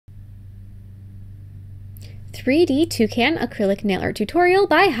3D Toucan Acrylic Nail Art Tutorial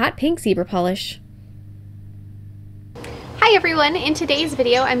by Hotpinkzebrapolish. Hi everyone! In today's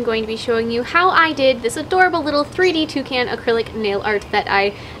video I'm going to be showing you how I did this adorable little 3D Toucan acrylic nail art that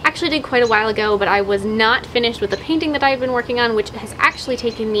I actually did quite a while ago, but I was not finished with the painting that I've been working on, which has actually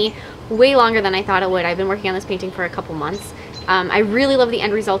taken me way longer than I thought it would. I've been working on this painting for a couple months. I really love the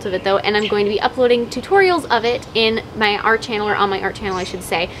end result of it though, and I'm going to be uploading tutorials of it in my art channel, or on my art channel I should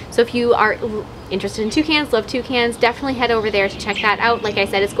say. So if you are interested in toucans, love toucans, definitely head over there to check that out. Like I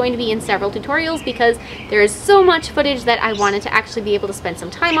said, it's going to be in several tutorials because there is so much footage that I wanted to actually be able to spend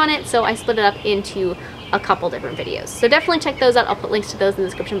some time on it, so I split it up into a couple different videos. So definitely check those out. I'll put links to those in the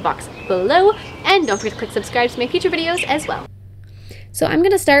description box below, and don't forget to click subscribe to my future videos as well. So I'm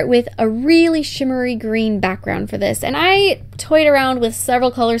going to start with a really shimmery green background for this, and I toyed around with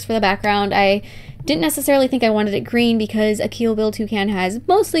several colors for the background. I didn't necessarily think I wanted it green because a keelbill toucan has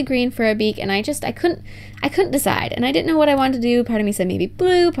mostly green for a beak, and I couldn't decide, and I didn't know what I wanted to do. Part of me said maybe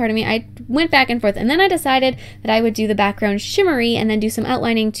blue, part of me, I went back and forth, and then I decided that I would do the background shimmery and then do some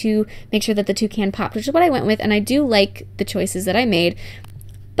outlining to make sure that the toucan popped, which is what I went with, and I do like the choices that I made.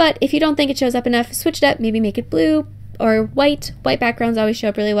 But if you don't think it shows up enough, switch it up, maybe make it blue or white. White backgrounds always show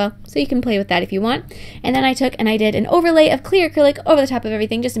up really well, so you can play with that if you want. And then I took and I did an overlay of clear acrylic over the top of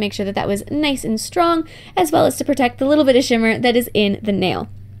everything just to make sure that that was nice and strong, as well as to protect the little bit of shimmer that is in the nail.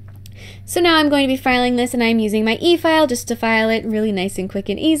 So now I'm going to be filing this, and I'm using my e-file just to file it really nice and quick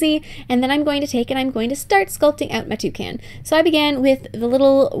and easy, and then I'm going to take and I'm going to start sculpting out my toucan. So I began with the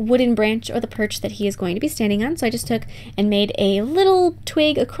little wooden branch or the perch that he is going to be standing on, so I just took and made a little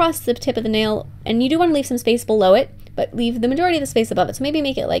twig across the tip of the nail, and you do want to leave some space below it, but leave the majority of the space above it. So maybe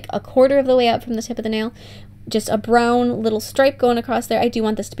make it like a quarter of the way out from the tip of the nail. Just a brown little stripe going across there. I do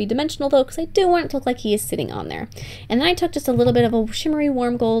want this to be dimensional though, because I do want it to look like he is sitting on there. And then I took just a little bit of a shimmery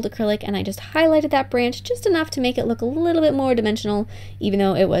warm gold acrylic and I just highlighted that branch just enough to make it look a little bit more dimensional, even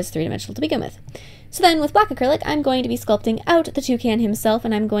though it was three-dimensional to begin with. So then with black acrylic, I'm going to be sculpting out the toucan himself,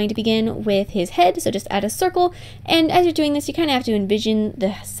 and I'm going to begin with his head, so just add a circle. And as you're doing this, you kind of have to envision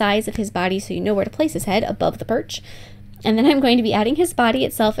the size of his body so you know where to place his head above the perch. And then I'm going to be adding his body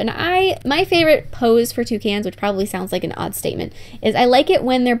itself, and my favorite pose for toucans, which probably sounds like an odd statement, is I like it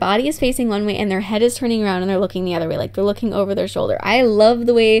when their body is facing one way and their head is turning around and they're looking the other way, like they're looking over their shoulder. I love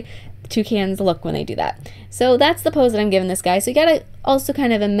the way toucans look when they do that. So that's the pose that I'm giving this guy. So you gotta also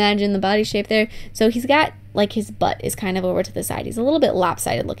kind of imagine the body shape there. So he's got, like, his butt is kind of over to the side. He's a little bit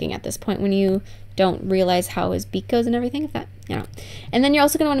lopsided looking at this point when you don't realize how his beak goes and everything, if that, you know. And then you're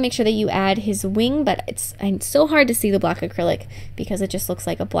also going to want to make sure that you add his wing, but it's so hard to see the black acrylic because it just looks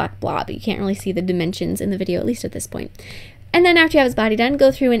like a black blob. You can't really see the dimensions in the video, at least at this point. And then after you have his body done,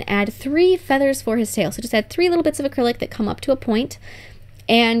 go through and add 3 feathers for his tail. So just add 3 little bits of acrylic that come up to a point.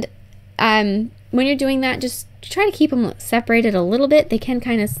 And when you're doing that, just try to keep them separated a little bit. They can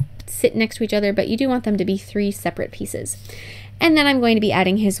kind of sit next to each other, but you do want them to be 3 separate pieces. And then I'm going to be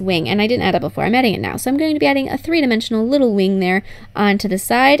adding his wing, and I didn't add it before, I'm adding it now. So I'm going to be adding a 3-dimensional little wing there onto the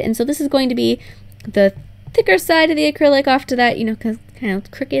side, and so this is going to be the thicker side of the acrylic off to that, you know, kind of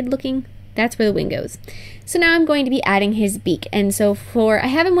crooked looking. That's where the wing goes. So now I'm going to be adding his beak, and so I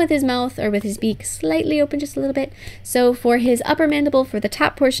have him with his mouth, or with his beak slightly open just a little bit. So for his upper mandible, for the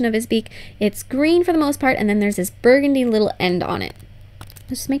top portion of his beak, it's green for the most part, and then there's this burgundy little end on it.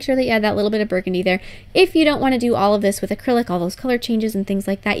 Just make sure that you add that little bit of burgundy there. If you don't want to do all of this with acrylic, all those color changes and things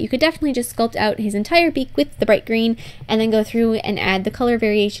like that, you could definitely just sculpt out his entire beak with the bright green and then go through and add the color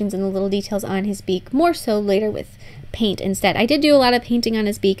variations and the little details on his beak more so later with paint instead. I did do a lot of painting on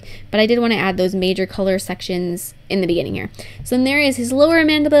his beak, but I did want to add those major color sections in the beginning here. So then there is his lower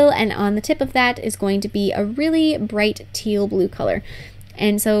mandible, and on the tip of that is going to be a really bright teal blue color.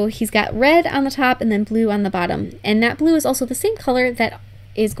 And so he's got red on the top and then blue on the bottom. And that blue is also the same color that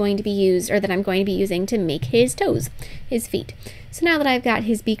is going to be used, or that I'm going to be using to make his toes, his feet. So now that I've got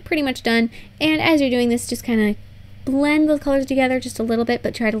his beak pretty much done, and as you're doing this, just kind of blend the colors together just a little bit,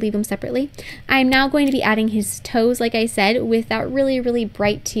 but try to leave them separately. I'm now going to be adding his toes, like I said, with that really, really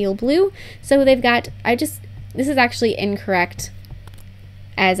bright teal blue. So they've got, this is actually incorrect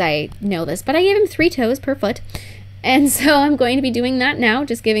as I know this, but I gave him 3 toes per foot. And so I'm going to be doing that now,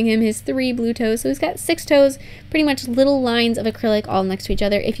 just giving him his 3 blue toes. So he's got 6 toes, pretty much little lines of acrylic all next to each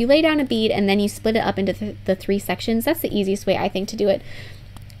other. If you lay down a bead and then you split it up into the 3 sections, that's the easiest way I think to do it.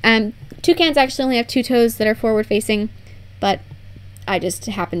 Toucans actually only have 2 toes that are forward facing, but I just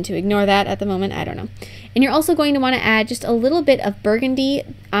happen to ignore that at the moment. I don't know. And you're also going to want to add just a little bit of burgundy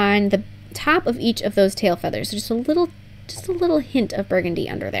on the top of each of those tail feathers. So just a little hint of burgundy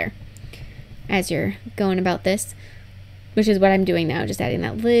under there as you're going about this. which is what I'm doing now, just adding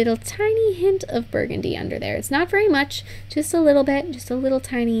that little tiny hint of burgundy under there. It's not very much, just a little bit, just a little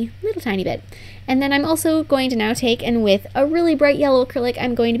tiny bit. And then I'm also going to now take, and with a really bright yellow acrylic,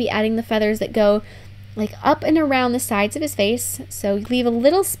 I'm going to be adding the feathers that go like up and around the sides of his face. So leave a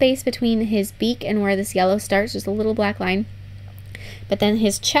little space between his beak and where this yellow starts, just a little black line. But then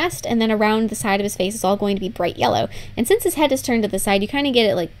his chest and then around the side of his face is all going to be bright yellow. And since his head is turned to the side, you kind of get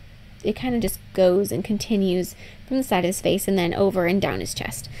it like, it kind of just goes and continues from the side of his face and then over and down his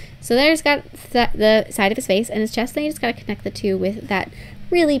chest. So there's got the side of his face and his chest, then you just got to connect the two with that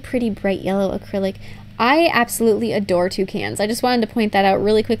really pretty bright yellow acrylic. I absolutely adore toucans. I just wanted to point that out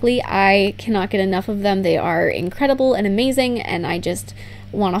really quickly. I cannot get enough of them. They are incredible and amazing, and I just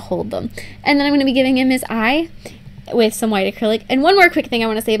want to hold them. And then I'm going to be giving him his eye with some white acrylic. And one more quick thing I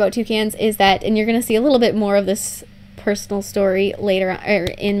want to say about toucans is that, and you're going to see a little bit more of this personal story later or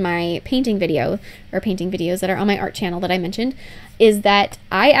in my painting video, or painting videos that are on my art channel that I mentioned, is that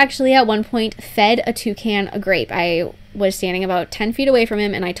I actually at one point fed a toucan a grape. I was standing about 10 feet away from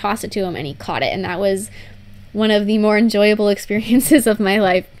him and I tossed it to him and he caught it, and that was one of the more enjoyable experiences of my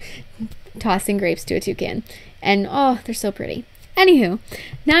life, tossing grapes to a toucan. And oh, they're so pretty. Anywho,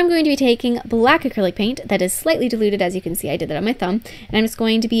 now I'm going to be taking black acrylic paint that is slightly diluted. As you can see, I did that on my thumb, and I'm just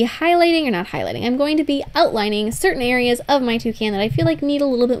going to be highlighting, or not highlighting, I'm going to be outlining certain areas of my toucan that I feel like need a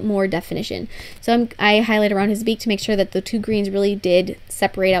little bit more definition. So I highlight around his beak to make sure that the two greens really did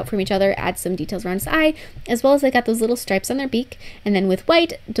separate out from each other, add some details around his eye, as well as I got those little stripes on their beak. And then with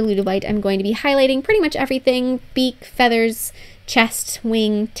white, diluted white, I'm going to be highlighting pretty much everything: beak, feathers, chest,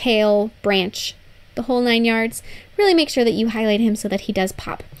 wing, tail, branch, the whole 9 yards. Really make sure that you highlight him so that he does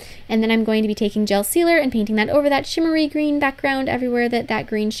pop. And then I'm going to be taking gel sealer and painting that over that shimmery green background everywhere that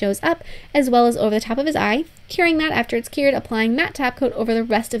green shows up, as well as over the top of his eye. Curing that after it's cured, applying matte top coat over the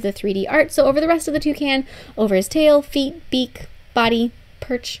rest of the 3D art. So over the rest of the toucan, over his tail, feet, beak, body,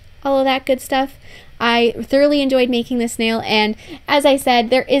 perch, all of that good stuff. I thoroughly enjoyed making this nail, and as I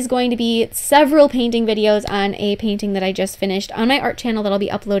said, there is going to be several painting videos on a painting that I just finished on my art channel that I'll be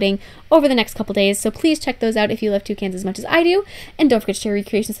uploading over the next couple days, so please check those out if you love toucans as much as I do, and don't forget to share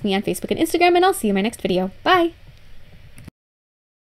recreations with me on Facebook and Instagram, and I'll see you in my next video. Bye!